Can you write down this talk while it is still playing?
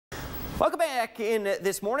Welcome back in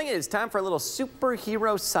this morning. It is time for a little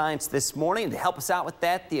superhero science this morning. And to help us out with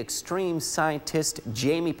that, the extreme scientist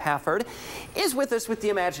Jamie Pafford is with us with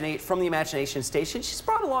from the Imagination Station. She's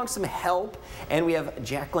brought along some help, and we have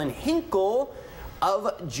Jacqueline Hinkle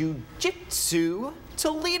of Jiu-Jitsu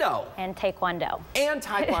Toledo. And Taekwondo. And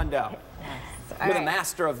Taekwondo. You're the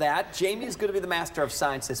master of that. Jamie's going to be the master of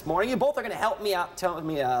science this morning. You both are going to help me out, telling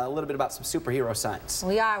me a little bit about some superhero science.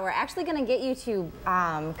 We are. We're actually going to get you to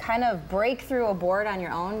kind of break through a board on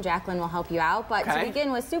your own. Jacqueline will help you out. But to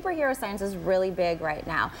begin with, superhero science is really big right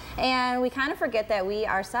now. And we kind of forget that we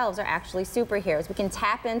ourselves are actually superheroes. We can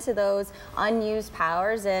tap into those unused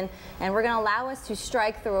powers, and we're going to allow us to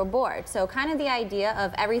strike through a board. So kind of the idea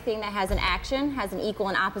of everything that has an action has an equal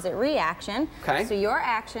and opposite reaction. Okay. So your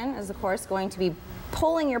action is, of course, going to be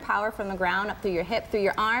pulling your power from the ground up through your hip, through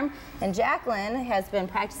your arm. And Jacqueline has been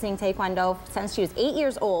practicing Taekwondo since she was 8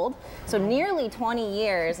 years old, so nearly 20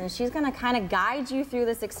 years, and she's going to kind of guide you through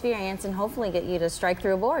this experience and hopefully get you to strike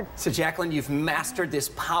through a board. So Jacqueline, you've mastered this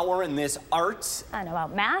power and this art. I don't know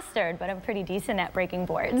about mastered, but I'm pretty decent at breaking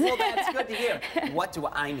boards. Well, that's good to hear. What do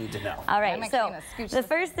I need to know? All right, so the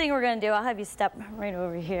first thing we're going to do, I'll have you step right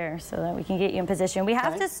over here so that we can get you in position. We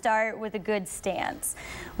have to start with a good stance.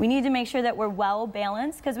 We need to make sure that we're well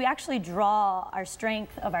balanced, because we actually draw our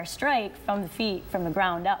strength of our strike from the feet, from the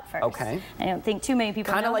ground up first. Okay. I don't think too many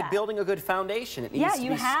people know that. Kind of like building a good foundation. It needs to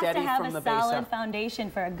be steady from the base up. Yeah, you have to have a solid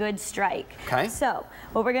foundation for a good strike. Okay. So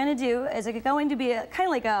what we're going to do is it's going to be kind of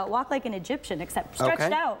like a walk like an Egyptian, except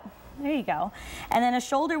stretched out. There you go. And then a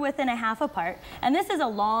shoulder width and a half apart. And this is a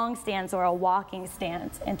long stance or a walking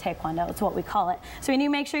stance in Taekwondo. It's what we call it. So you need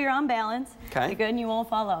to make sure you're on balance. Okay. You're good and you won't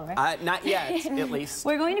fall over. Not yet, at least.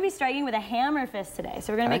 We're going to be striking with a hammer fist today.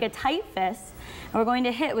 So we're going to make a tight fist, and we're going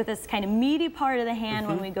to hit with this kind of meaty part of the hand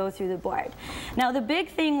when we go through the board. Now, the big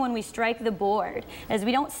thing when we strike the board is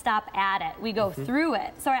we don't stop at it. We go through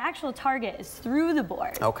it. So our actual target is through the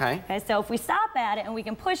board. Okay. So if we stop at it and we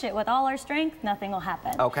can push it with all our strength, nothing will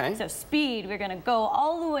happen. Okay. So speed, we're going to go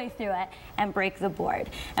all the way through it and break the board.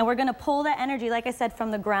 And we're going to pull that energy, like I said,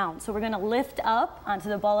 from the ground. So we're going to lift up onto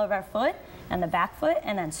the ball of our foot and the back foot,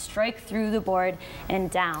 and then strike through the board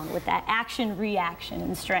and down with that action, reaction,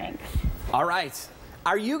 and strength. All right.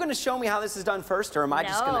 Are you going to show me how this is done first, or am I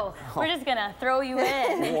just going to? No, we're just going to throw you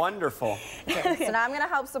in. Wonderful. Okay, so now I'm going to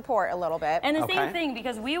help support a little bit. And the same thing,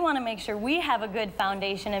 because we want to make sure we have a good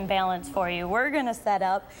foundation and balance for you. We're going to set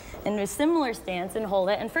up in a similar stance and hold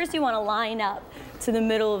it. And first you want to line up to the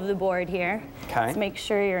middle of the board here. Okay. Let's make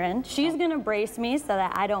sure you're in. She's going to brace me so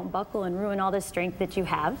that I don't buckle and ruin all the strength that you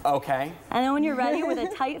have. Okay. And then when you're ready with a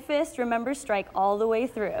tight fist, remember, strike all the way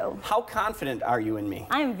through. How confident are you in me?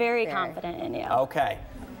 I'm very confident in you. Okay.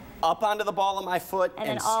 Up onto the ball of my foot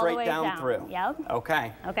and straight down through. Yep.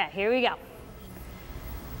 Okay. Okay, here we go.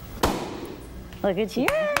 Look at you.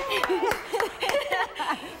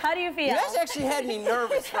 How do you feel? You guys actually had me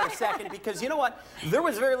nervous for a second, because you know what? There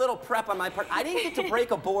was very little prep on my part. I didn't get to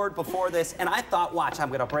break a board before this, and I thought, watch, I'm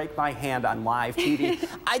going to break my hand on live TV.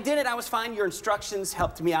 I did it. I was fine. Your instructions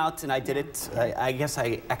helped me out, and I did it. I guess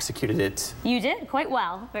I executed it. You did quite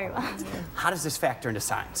well. Very well. How does this factor into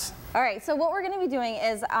science? All right, so what we're going to be doing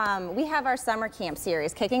is we have our summer camp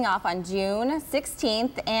series kicking off on June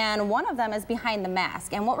 16th, and one of them is Behind the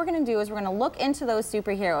Mask. And what we're going to do is we're going to look into those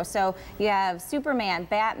superheroes. So you have Superman,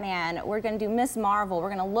 Batman, we're going to do Miss Marvel.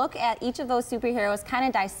 We're going to look at each of those superheroes, kind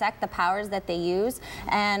of dissect the powers that they use,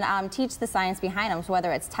 and teach the science behind them, so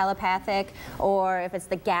whether it's telepathic or if it's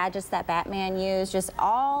the gadgets that Batman used, just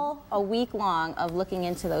all a week long of looking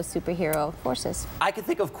into those superhero forces. I can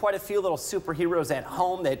think of quite a few little superheroes at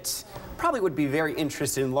home that probably would be very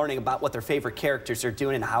interested in learning about what their favorite characters are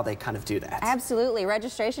doing and how they kind of do that. Absolutely.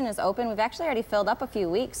 Registration is open. We've actually already filled up a few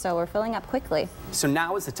weeks, so we're filling up quickly. So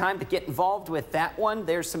now is the time to get involved with that one.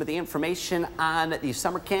 There's some of the information on the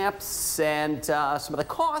summer camps and some of the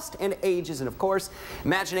cost and ages. And of course,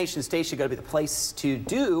 Imagination Station is going to be the place to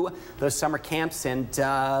do those summer camps and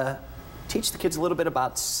teach the kids a little bit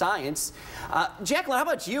about science. Jacqueline, how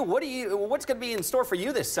about you? What's going to be in store for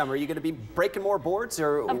you this summer? Are you going to be breaking more boards?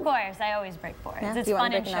 Or? Of course, I always break boards. Yeah. It's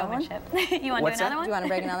fun and showmanship. You want to do another one? Do you want to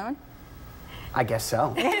break another one? I guess so.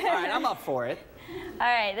 All right, I'm up for it. All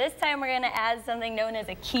right, this time we're going to add something known as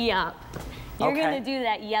a key up. You're going to do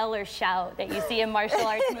that yell or shout that you see in martial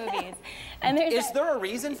arts movies. And is there a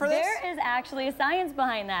reason for this? There is actually a science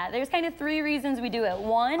behind that. There's kind of 3 reasons we do it.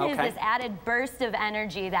 One is this added burst of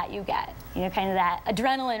energy that you get. you know, kind of that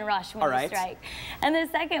adrenaline rush when you strike. And the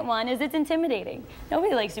second one is it's intimidating.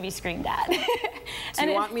 Nobody likes to be screamed at. So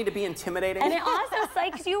you want me to be intimidating? And it also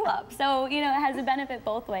psychs you up. So, you know, it has a benefit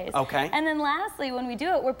both ways. Okay. And then lastly, when we do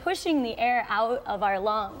it, we're pushing the air out of our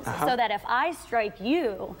lungs so that if I strike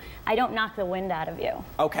you, I don't knock the wind out of you.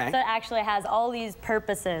 Okay. So it actually has all these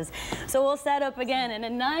purposes. So we'll set up again in a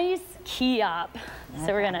nice key up.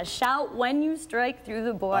 So we're gonna shout when you strike through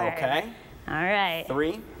the board. Okay. All right.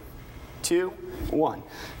 3, 2, 1.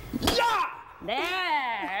 Yeah!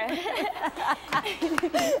 There.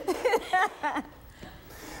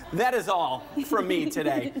 That is all from me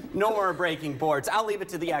today. No more breaking boards. I'll leave it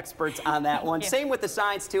to the experts on that one. Same with the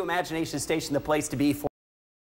signs too. Imagination Station, the place to be for